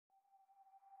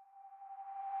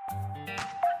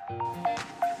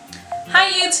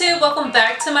Hi YouTube, welcome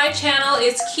back to my channel.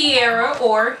 It's Kiera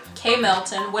or K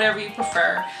Melton, whatever you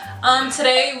prefer.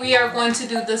 Today we are going to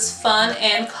do this fun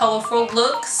and colorful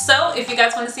look. So if you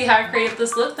guys want to see how I created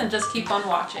this look, then just keep on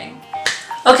watching.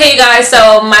 Okay you guys,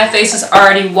 so my face is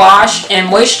already washed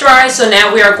and moisturized, so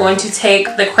now we are going to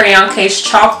take the crayon case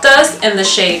chalk dust in the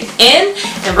shade In,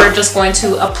 and we're just going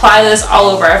to apply this all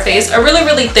over our face. A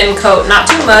really thin coat, not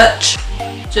too much,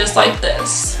 just like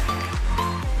this.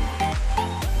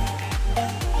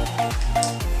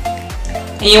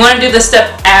 And you want to do this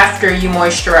step after you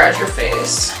moisturize your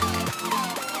face.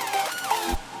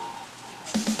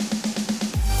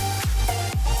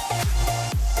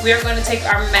 We are going to take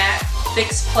our matte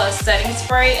Fix Plus setting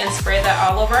spray and spray that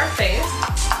all over our face.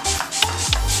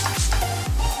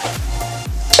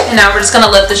 And now we're just going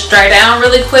to let this dry down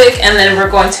really quick, and then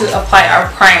we're going to apply our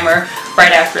primer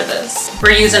right after this.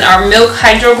 We're using our Milk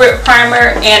Hydro Grip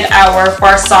Primer and our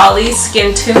Farsali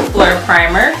Skin Tone Blur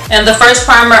Primer. And the first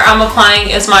primer I'm applying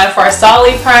is my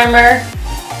Farsali Primer.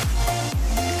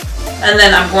 And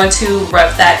then I'm going to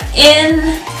rub that in.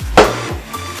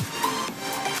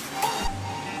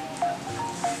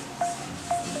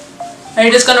 And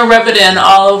you're just going to rub it in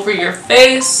all over your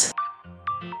face.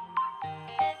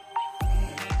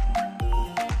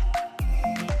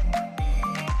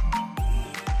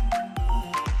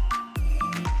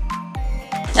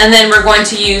 And then we're going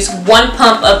to use 1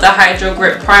 pump of the Hydro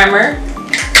Grip Primer,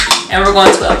 and we're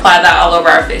going to apply that all over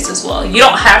our face as well. You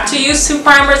don't have to use 2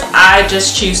 primers. I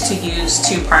just choose to use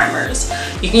 2 primers.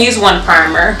 You can use 1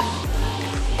 primer.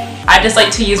 I just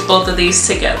like to use both of these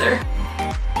together.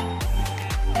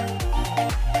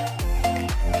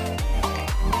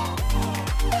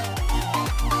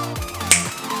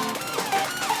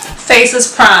 Face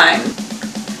is primed.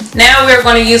 Now we're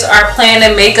going to use our Plan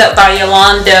and Makeup by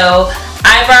Yolando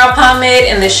eyebrow pomade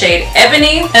in the shade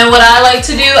Ebony. And what I like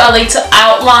to do, I like to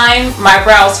outline my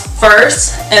brows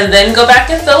first and then go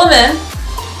back and fill them in.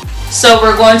 So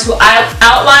we're going to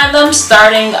outline them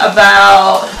starting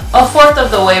about 1/4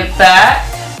 of the way back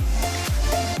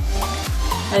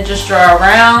and just draw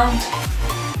around.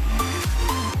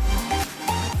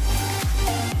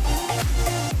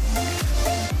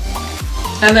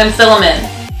 And then fill them in.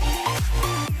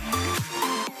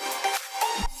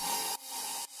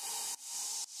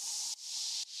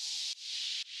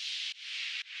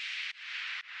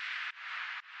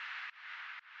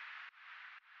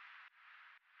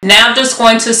 Now I'm just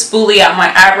going to spoolie out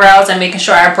my eyebrows and making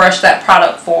sure I brush that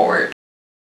product forward.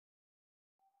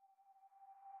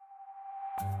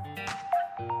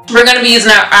 We're going to be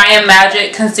using our I Am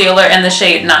Magic concealer in the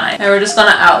shade 9. And we're just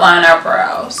going to outline our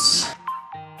brows.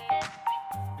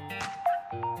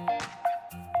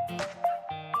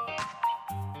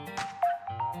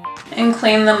 And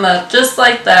clean them up just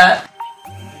like that.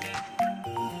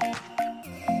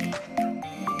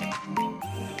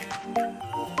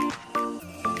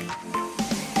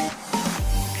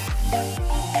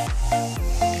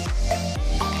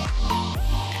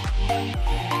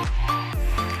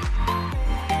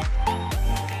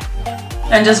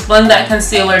 And just blend that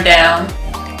concealer down.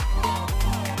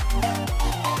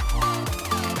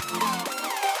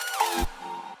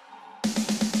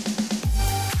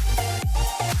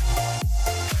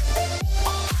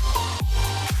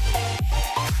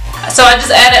 So I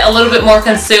just added a little bit more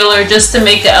concealer just to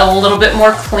make it a little bit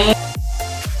more clean.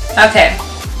 Okay,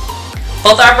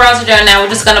 both our brows are done. Now we're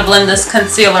just going to blend this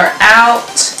concealer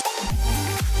out.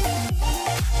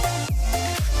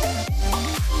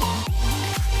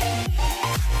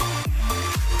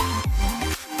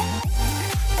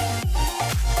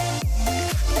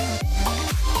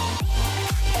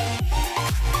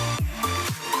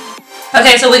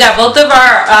 Okay, so we got both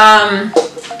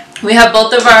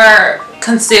of our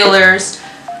concealers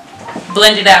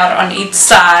blended out on each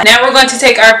side. Now we're going to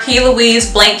take our P.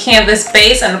 Louise Blank Canvas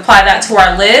base and apply that to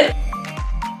our lid.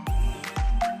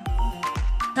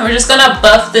 And we're just going to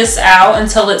buff this out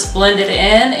until it's blended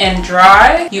in and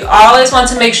dry. You always want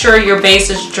to make sure your base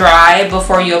is dry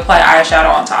before you apply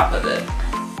eyeshadow on top of it.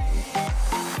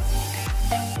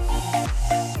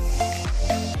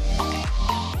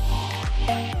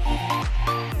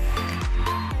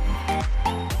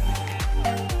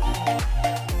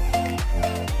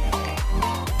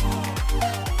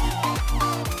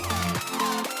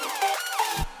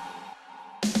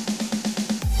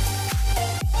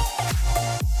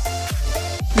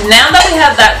 Now that we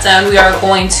have that done, we are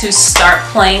going to start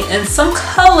playing in some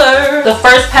color. The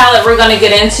first palette we're going to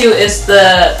get into is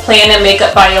the Plan and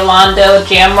Makeup by Yolando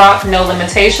Jamrock No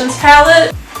Limitations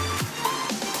palette.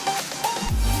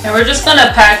 And we're just going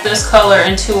to pack this color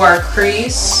into our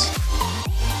crease.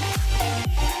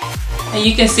 And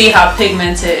you can see how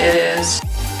pigmented it is.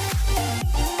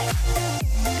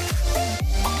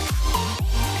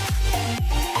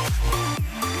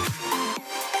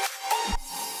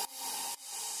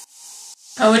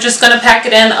 And we're just going to pack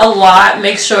it in a lot.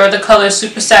 Make sure the color is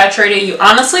super saturated. You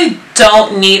honestly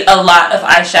don't need a lot of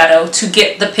eyeshadow to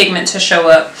get the pigment to show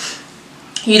up.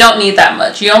 You don't need that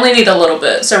much. You only need a little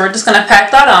bit. So we're just going to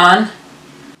pack that on.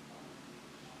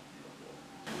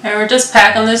 And we're just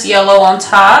packing this yellow on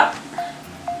top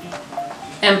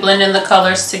and blending the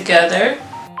colors together.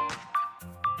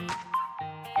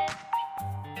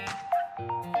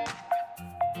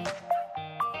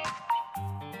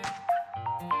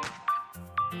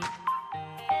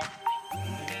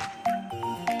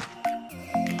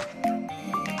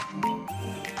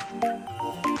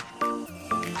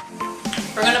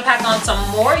 We're going to pack on some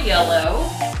more yellow.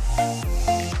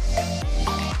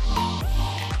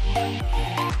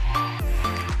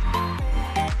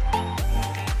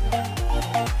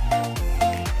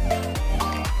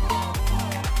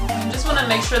 I just want to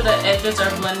make sure the edges are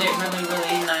blended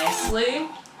really nicely.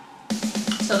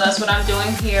 So that's what I'm doing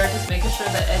here, just making sure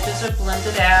the edges are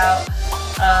blended out.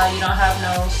 You don't have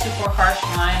no super harsh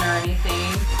line or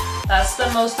anything. That's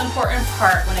the most important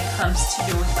part when it comes to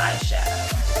doing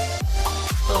eyeshadow.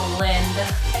 Blend,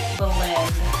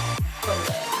 blend,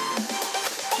 blend.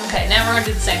 Okay, now we're going to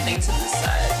do the same thing to this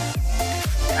side.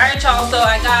 Alright y'all, so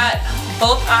I got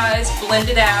both eyes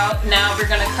blended out. Now we're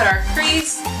going to cut our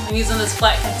crease. I'm using this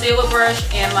flat concealer brush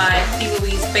and my P.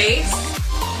 Louise base.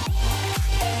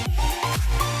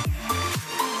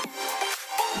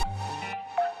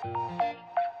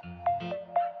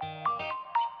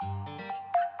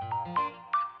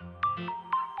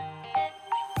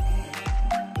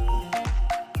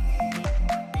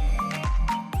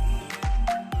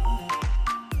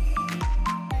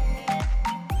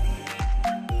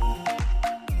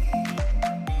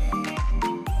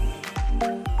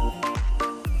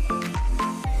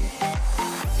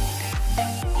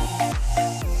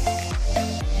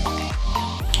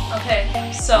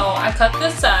 Okay, so I cut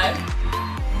this side.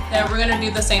 Now we're gonna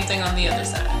do the same thing on the other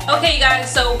side. Okay, you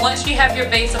guys, so once you have your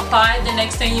base applied, the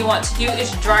next thing you want to do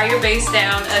is dry your base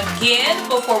down again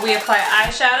before we apply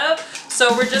eyeshadow.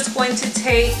 So we're just going to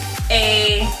take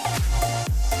a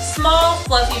small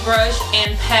fluffy brush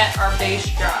and pat our base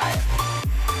dry.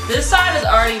 This side is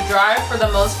already dry for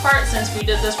the most part since we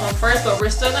did this one first, but we're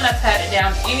still gonna pat it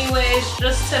down anyways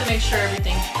just to make sure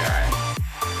everything's dry.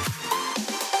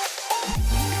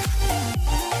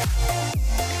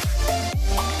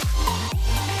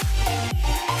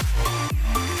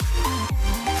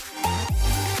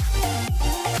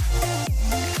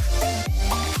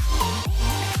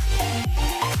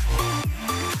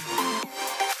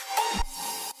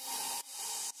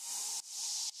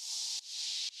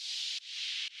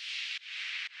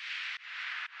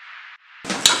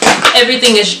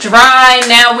 Everything is dry.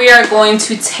 Now we are going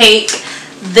to take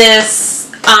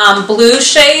this blue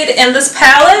shade in this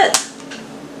palette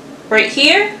right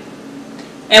here,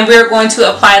 and we're going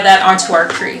to apply that onto our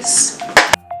crease.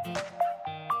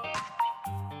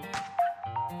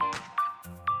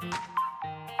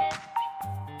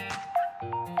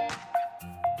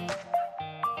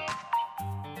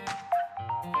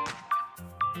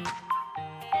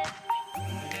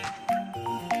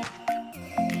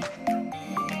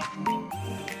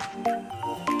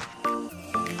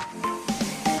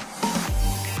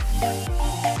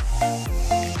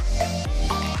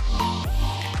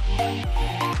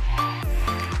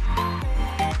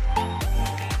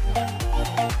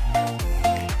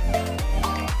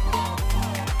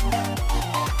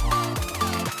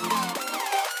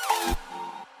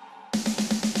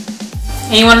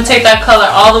 And you want to take that color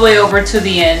all the way over to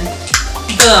the end.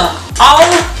 Boom. All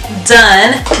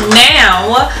done.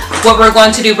 Now, what we're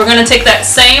going to do, we're going to take that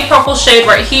same purple shade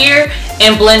right here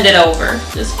and blend it over.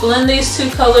 Just blend these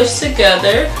two colors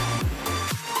together.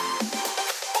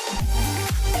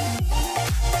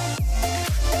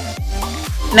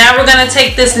 Now we're going to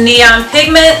take this neon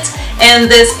pigment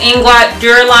and this Inglot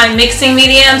Duraline mixing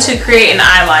medium to create an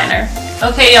eyeliner.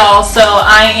 Okay, y'all, so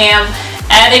I am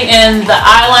adding in the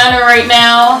eyeliner right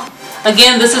now.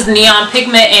 Again, this is neon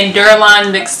pigment and Duraline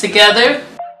mixed together.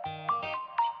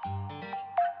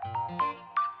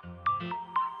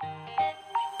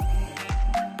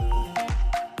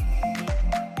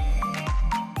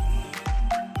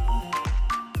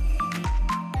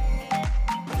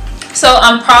 So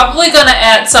I'm probably going to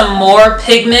add some more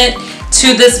pigment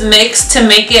to this mix to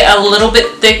make it a little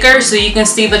bit thicker so you can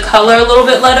see the color a little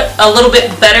bit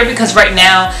better, because right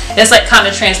now it's like kind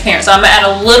of transparent. So I'm going to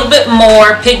add a little bit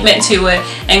more pigment to it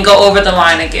and go over the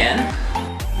line again.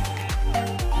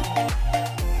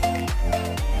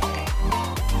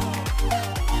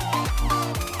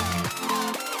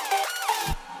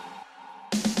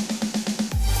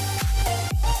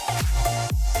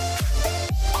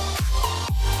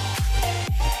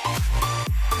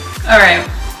 Alright,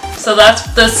 so that's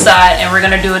this side, and we're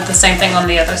gonna do it the same thing on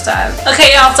the other side.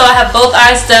 Okay, y'all, so I have both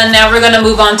eyes done. Now we're gonna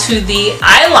move on to the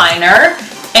eyeliner.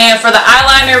 And for the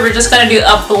eyeliner, we're just gonna do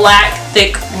a black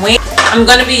thick wing. I'm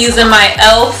gonna be using my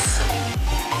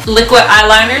e.l.f. liquid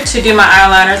eyeliner to do my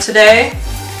eyeliner today.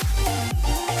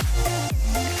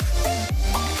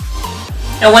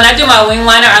 And when I do my wing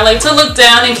liner, I like to look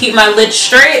down and keep my lid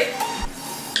straight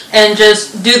and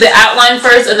just do the outline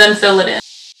first and then fill it in.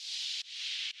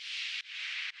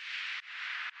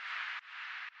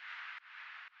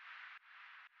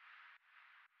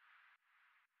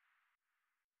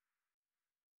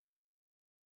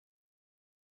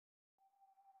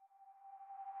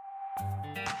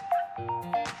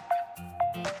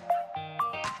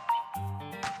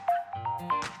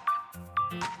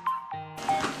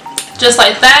 Just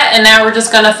like that, and now we're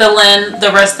just gonna fill in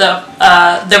the rest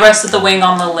of the wing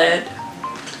on the lid.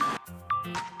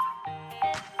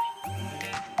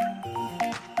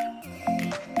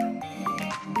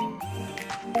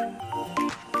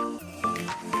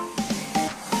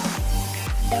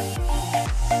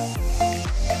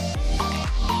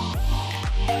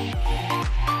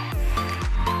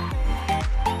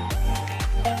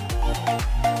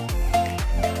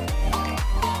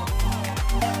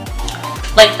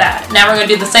 Like that. Now we're going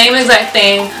to do the same exact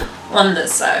thing on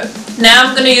this side. Now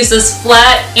I'm going to use this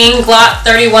flat Inglot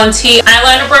 31T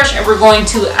eyeliner brush, and we're going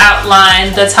to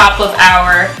outline the top of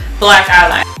our black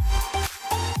eyeliner.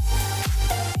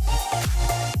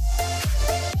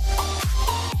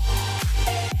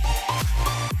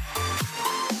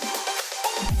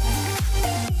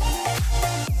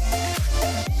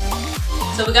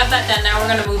 So we got that done. Now we're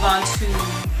going to move on to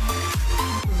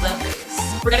the face.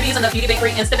 We're going to be using the Beauty Bakery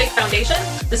Instabake Foundation.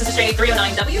 This is the shade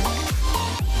 309W.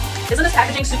 Isn't this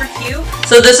packaging super cute?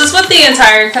 So this is what the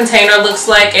entire container looks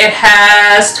like. It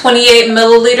has 28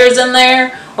 milliliters in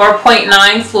there, or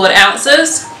 0.9 fluid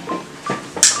ounces.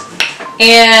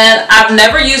 And I've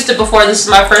never used it before. This is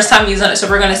my first time using it, so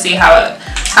we're going to see how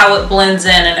it blends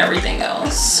in and everything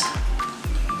else.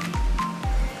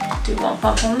 Do one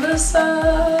pump on this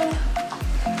side,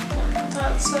 one on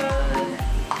that side.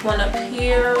 One up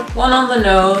here, one on the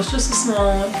nose, just a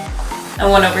small one, and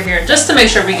one over here, just to make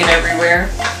sure we get everywhere.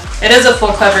 It is a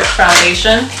full coverage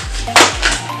foundation.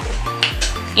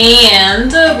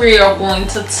 And we are going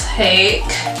to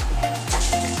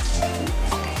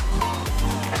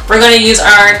we're going to use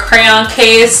our crayon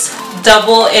case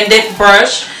double-ended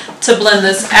brush to blend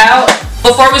this out.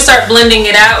 Before we start blending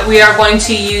it out, we are going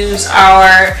to use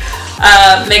our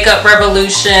Makeup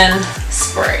Revolution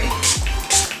spray,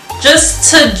 just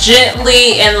to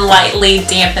gently and lightly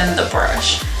dampen the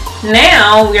brush.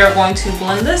 Now we are going to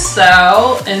blend this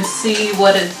out and see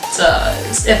what it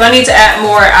does. If I need to add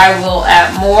more, I will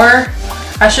add more.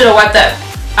 I should have wiped that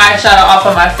eyeshadow off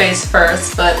of my face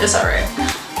first, but it's alright.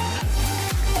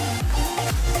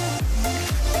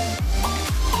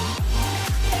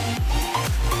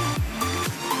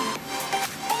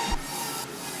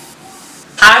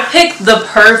 I picked the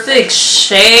perfect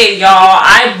shade, y'all.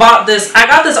 I got this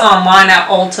online at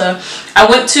Ulta. I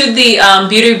went to the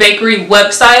Beauty Bakery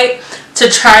website to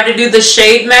try to do the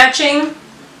shade matching,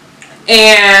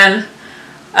 and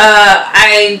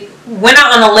I went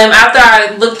out on a limb. After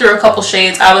I looked through a couple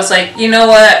shades, I was like, you know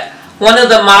what? One of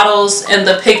the models in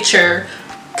the picture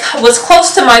was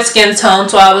close to my skin tone,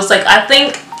 so I was like, I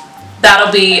think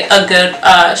that'll be a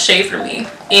good shade for me.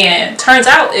 And turns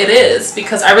out it is,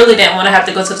 because I really didn't want to have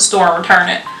to go to the store and return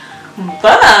it.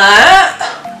 But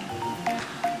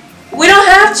we don't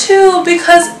have to,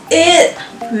 because it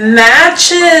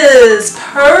matches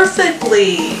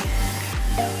perfectly.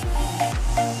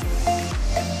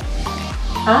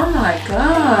 Oh my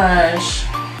gosh.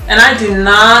 And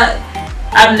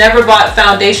I've never bought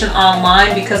foundation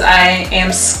online because I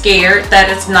am scared that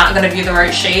it's not going to be the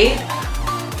right shade.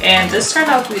 And this turned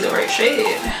out to be the right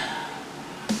shade.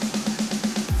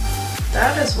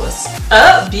 That is what's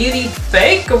up, Beauty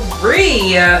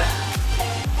Bakery.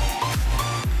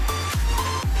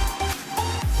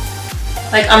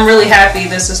 Like, I'm really happy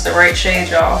this is the right shade,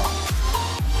 y'all.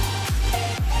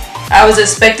 I was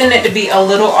expecting it to be a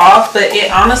little off, but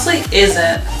it honestly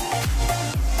isn't.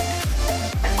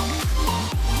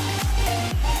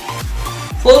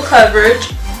 Full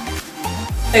coverage.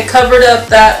 It covered up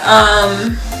that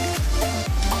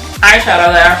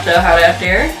eyeshadow that I still had up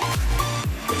there.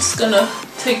 Just gonna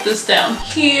take this down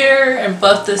here and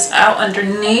buff this out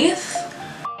underneath.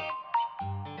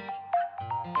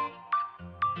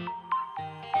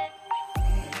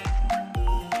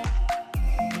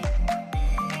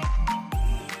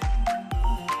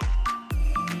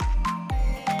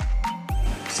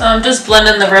 So I'm just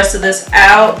blending the rest of this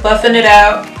out, buffing it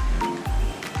out.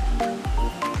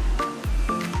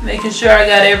 Making sure I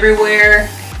got everywhere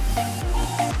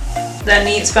that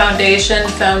needs foundation.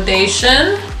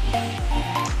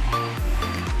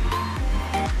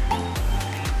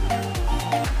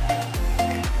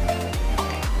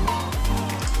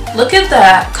 Look at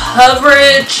that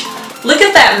coverage. Look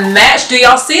at that match. Do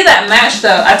y'all see that match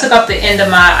though? I took off the end of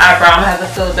my eyebrow. I'm gonna have to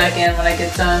fill it back in when I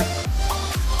get done.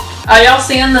 Are y'all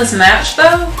seeing this match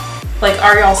though? Like,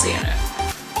 are y'all seeing it?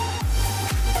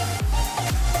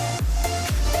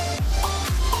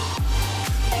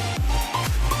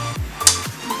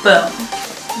 Boom.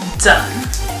 Done.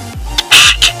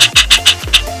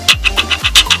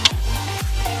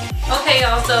 Okay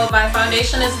y'all, so my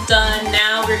foundation is done.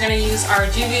 Now we're going to use our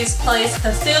Juvia's Place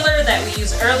concealer that we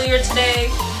used earlier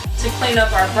today to clean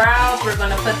up our brows. We're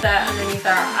going to put that underneath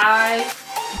our eye.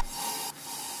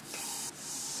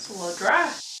 It's a little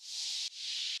dry.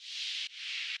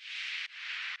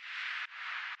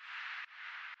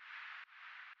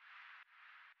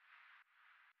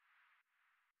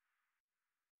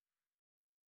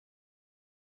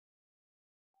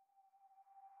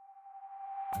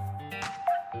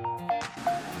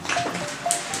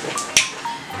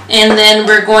 And then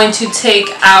we're going to take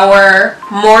our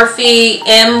Morphe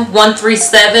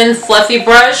M137 fluffy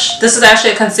brush. This is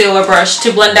actually a concealer brush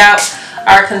to blend out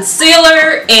our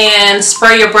concealer, and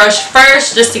spray your brush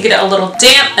first just to get it a little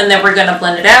damp, and then we're going to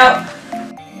blend it out.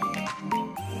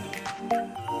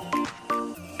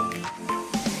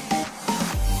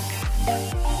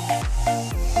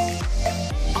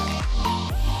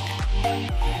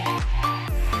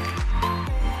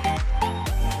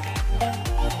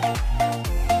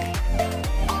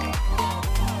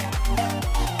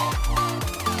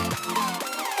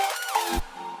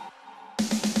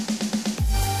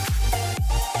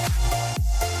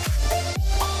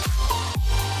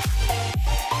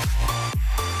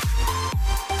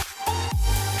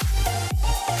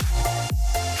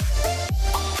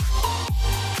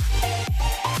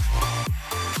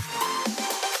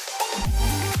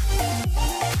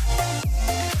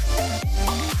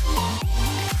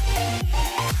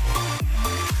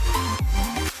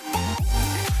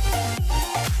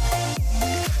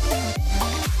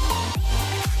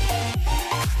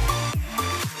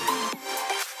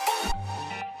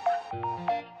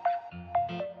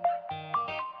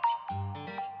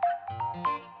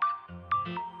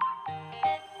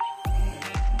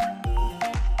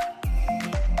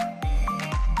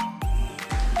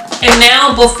 And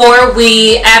now, before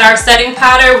we add our setting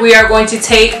powder, we are going to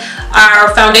take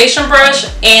our foundation brush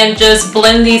and just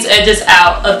blend these edges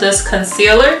out of this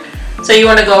concealer. So you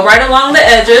want to go right along the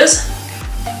edges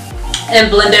and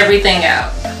blend everything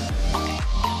out.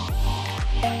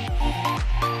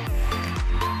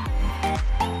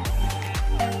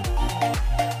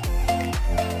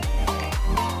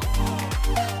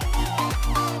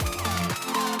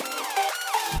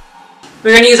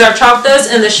 We're going to use our chalk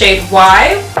dust in the shade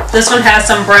Y. This one has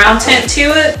some brown tint to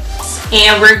it.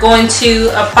 And we're going to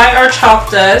apply our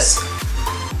chalk dust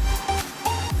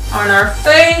on our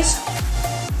face.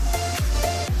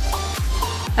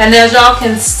 And as y'all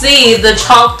can see, the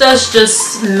chalk dust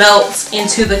just melts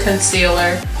into the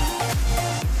concealer.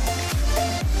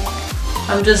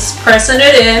 I'm just pressing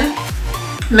it in.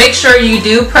 Make sure you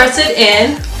do press it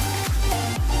in.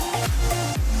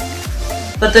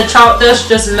 But the chalk dust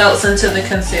just melts into the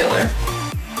concealer.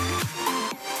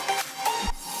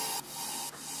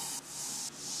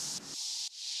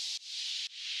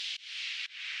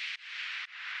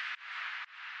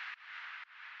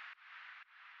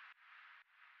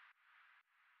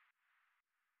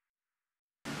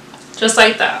 Just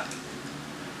like that.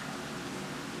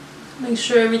 Make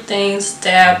sure everything's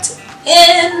dabbed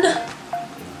in.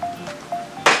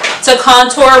 To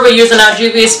contour, we're using our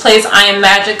Juvia's Place I Am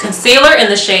Magic Concealer in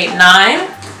the shade 9.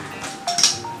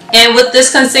 And with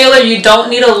this concealer, you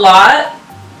don't need a lot.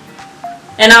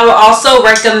 And I would also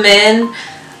recommend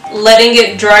letting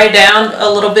it dry down a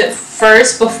little bit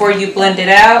first before you blend it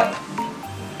out.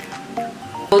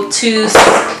 To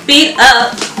speed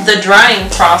up the drying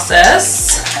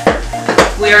process,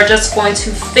 we are just going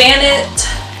to fan it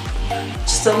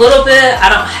just a little bit. I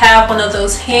don't have one of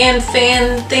those hand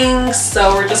fan things,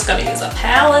 so we're just going to use a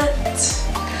palette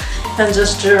and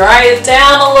just dry it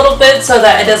down a little bit so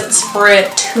that it doesn't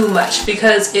spread too much,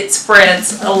 because it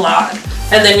spreads a lot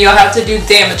and then you'll have to do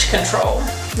damage control.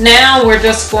 Now we're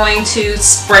just going to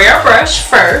spray our brush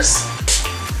first.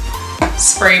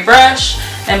 Spray brush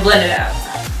and blend it out.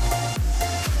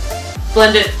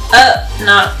 Blend it up,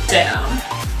 not down.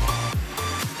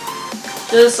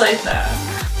 Just like that.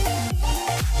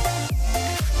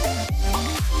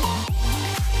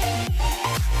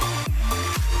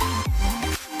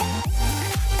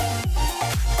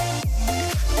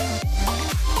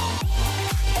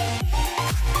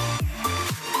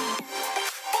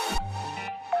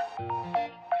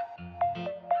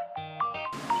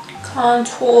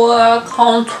 Contour,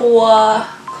 contour,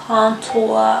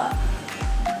 contour.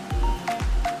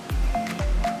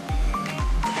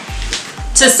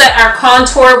 To set our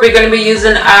contour, we're going to be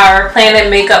using our Planet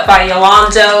Makeup by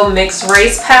Yolando Mixed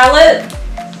Race palette.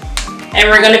 And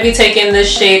we're going to be taking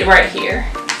this shade right here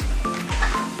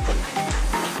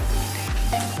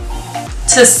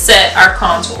to set our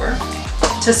contour.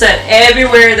 To set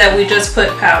everywhere that we just put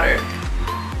powder.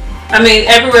 I mean,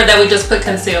 everywhere that we just put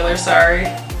concealer, sorry.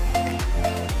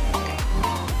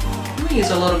 I'm going to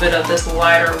use a little bit of this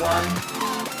lighter one.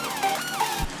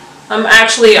 I'm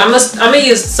gonna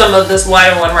use some of this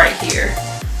lighter one right here.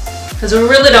 Because we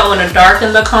really don't want to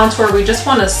darken the contour, we just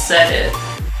want to set it.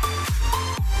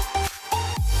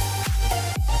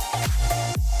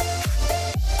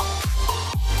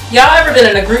 Y'all ever been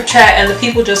in a group chat and the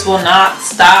people just will not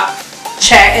stop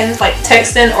chatting, like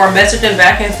texting or messaging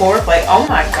back and forth? Like, oh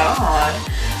my god,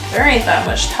 there ain't that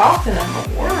much talking in the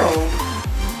world.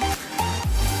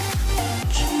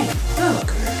 Gee, oh,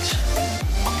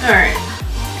 alright.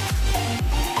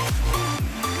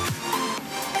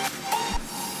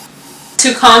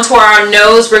 To contour our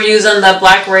nose, we're using the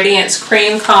Black Radiance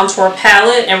Cream Contour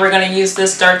Palette, and we're going to use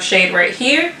this dark shade right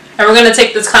here. And we're going to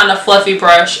take this kind of fluffy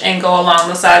brush and go along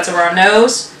the sides of our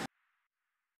nose.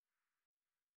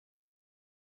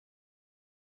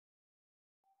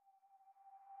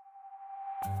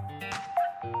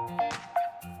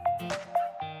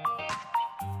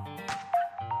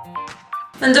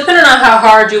 And depending on how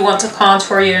hard you want to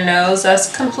contour your nose,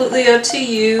 that's completely up to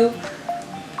you.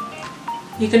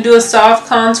 You can do a soft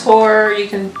contour, you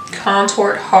can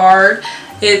contour it hard.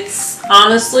 It's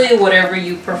honestly whatever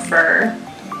you prefer.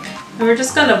 And we're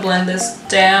just gonna blend this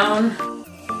down.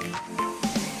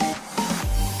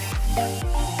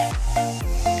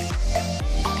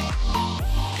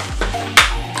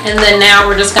 And then now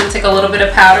we're just gonna take a little bit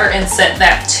of powder and set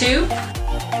that too.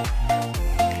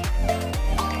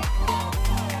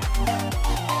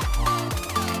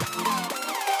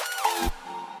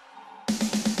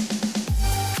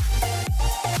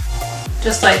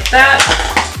 Just like that.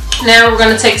 Now we're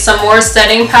going to take some more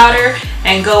setting powder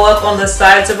and go up on the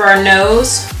sides of our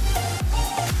nose.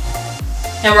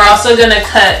 And we're also going to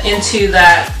cut into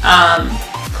that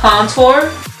contour.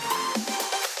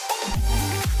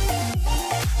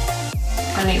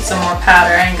 I need some more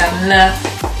powder, I ain't got enough.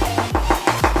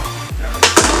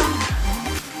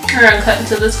 We're going to cut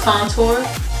into this contour.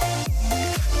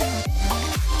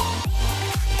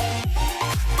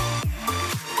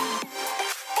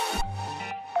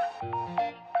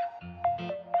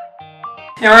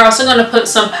 And we're also going to put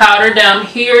some powder down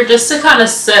here just to kind of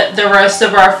set the rest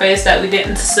of our face that we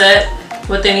didn't set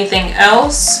with anything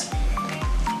else.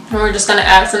 And we're just going to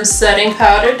add some setting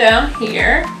powder down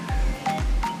here.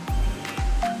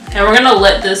 And we're going to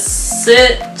let this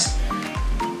sit.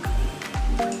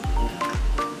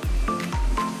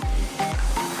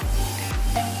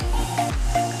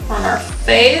 On our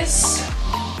face.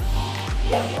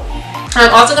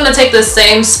 I'm also going to take the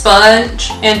same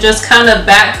sponge and just kind of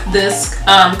back this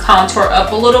contour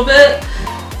up a little bit.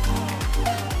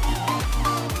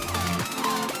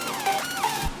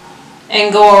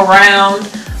 And go around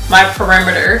my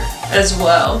perimeter as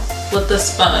well with the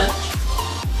sponge.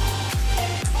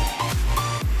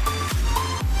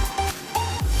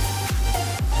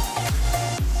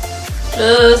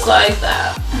 Just like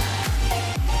that.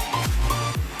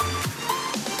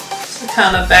 So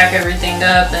kind of back everything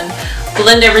up and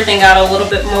blend everything out a little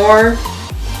bit more.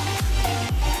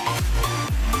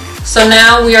 So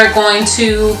now we are going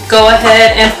to go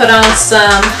ahead and put on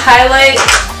some highlight.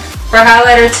 For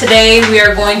highlighter today, we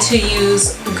are going to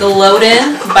use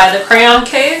Melton by the Crayon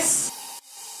Case.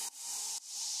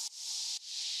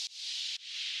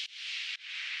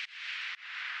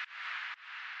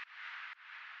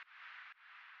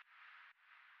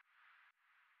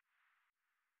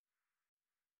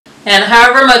 And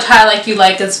however much highlight you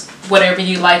like is whatever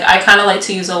you like. I kind of like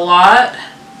to use a lot.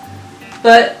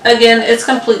 But again, it's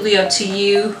completely up to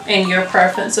you and your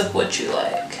preference of what you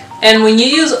like. And when you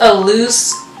use a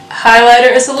loose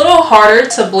highlighter, it's a little harder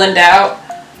to blend out.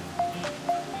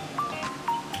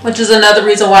 Which is another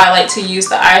reason why I like to use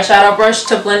the eyeshadow brush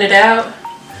to blend it out.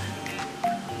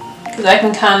 Because I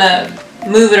can kind of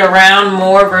move it around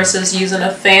more versus using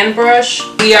a fan brush.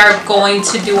 We are going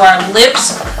to do our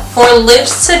lips. For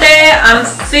lips today, I'm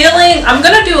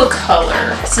gonna do a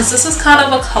color. Since this is kind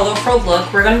of a colorful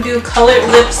look, we're gonna do colored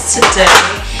lips today.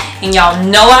 And y'all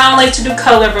know I don't like to do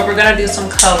color, but we're gonna do some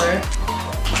color.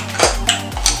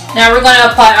 Now we're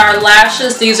gonna apply our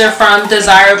lashes. These are from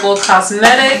Desirable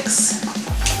Cosmetics.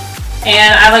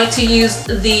 And I like to use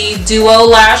the Duo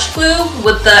Lash Glue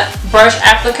with the brush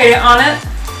applicator on it.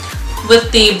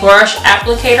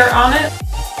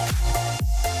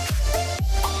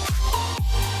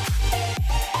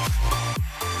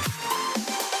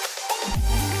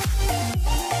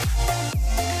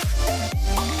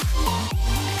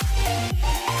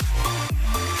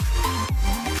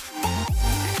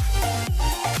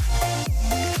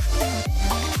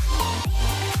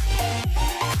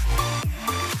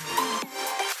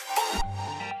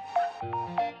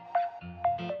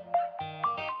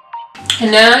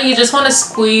 And now you just want to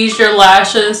squeeze your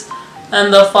lashes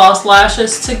and the false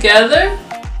lashes together.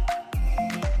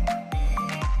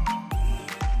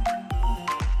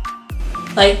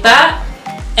 Like that.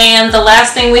 And the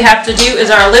last thing we have to do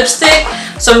is our lipstick.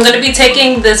 So I'm going to be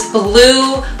taking this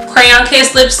blue crayon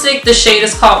case lipstick. The shade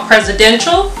is called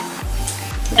Presidential.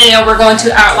 And we're going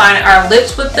to outline our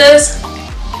lips with this.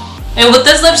 And with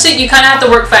this lipstick, you kind of have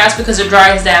to work fast because it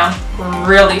dries down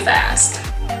really fast.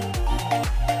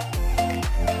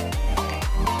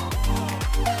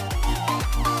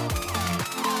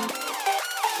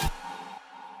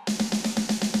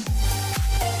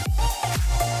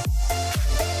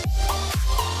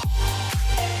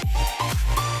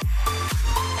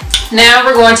 Now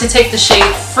we're going to take the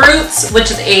shade Fruits,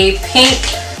 which is a pink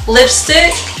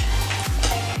lipstick,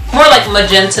 more like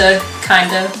magenta kind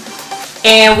of,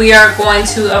 and we are going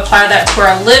to apply that to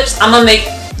our lips. I'm going to make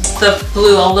the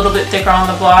blue a little bit thicker on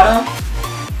the bottom.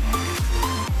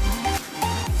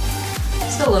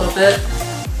 Just a little bit.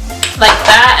 Like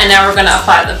that, and now we're going to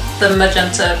apply the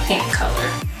magenta pink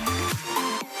color.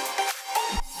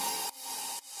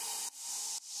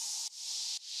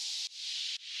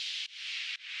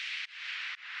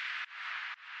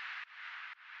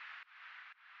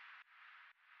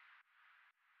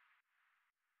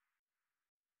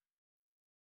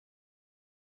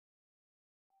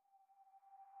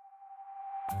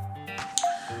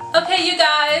 Okay, you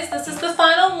guys, this is the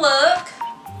final look.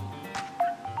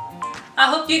 I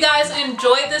hope you guys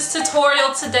enjoyed this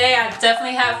tutorial today. I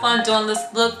definitely had fun doing this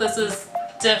look. This is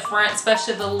different,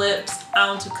 especially the lips. I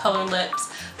don't do color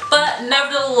lips. But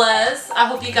nevertheless, I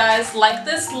hope you guys like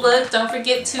this look. Don't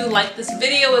forget to like this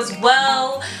video as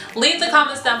well. Leave the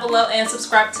comments down below and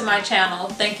subscribe to my channel.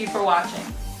 Thank you for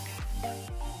watching.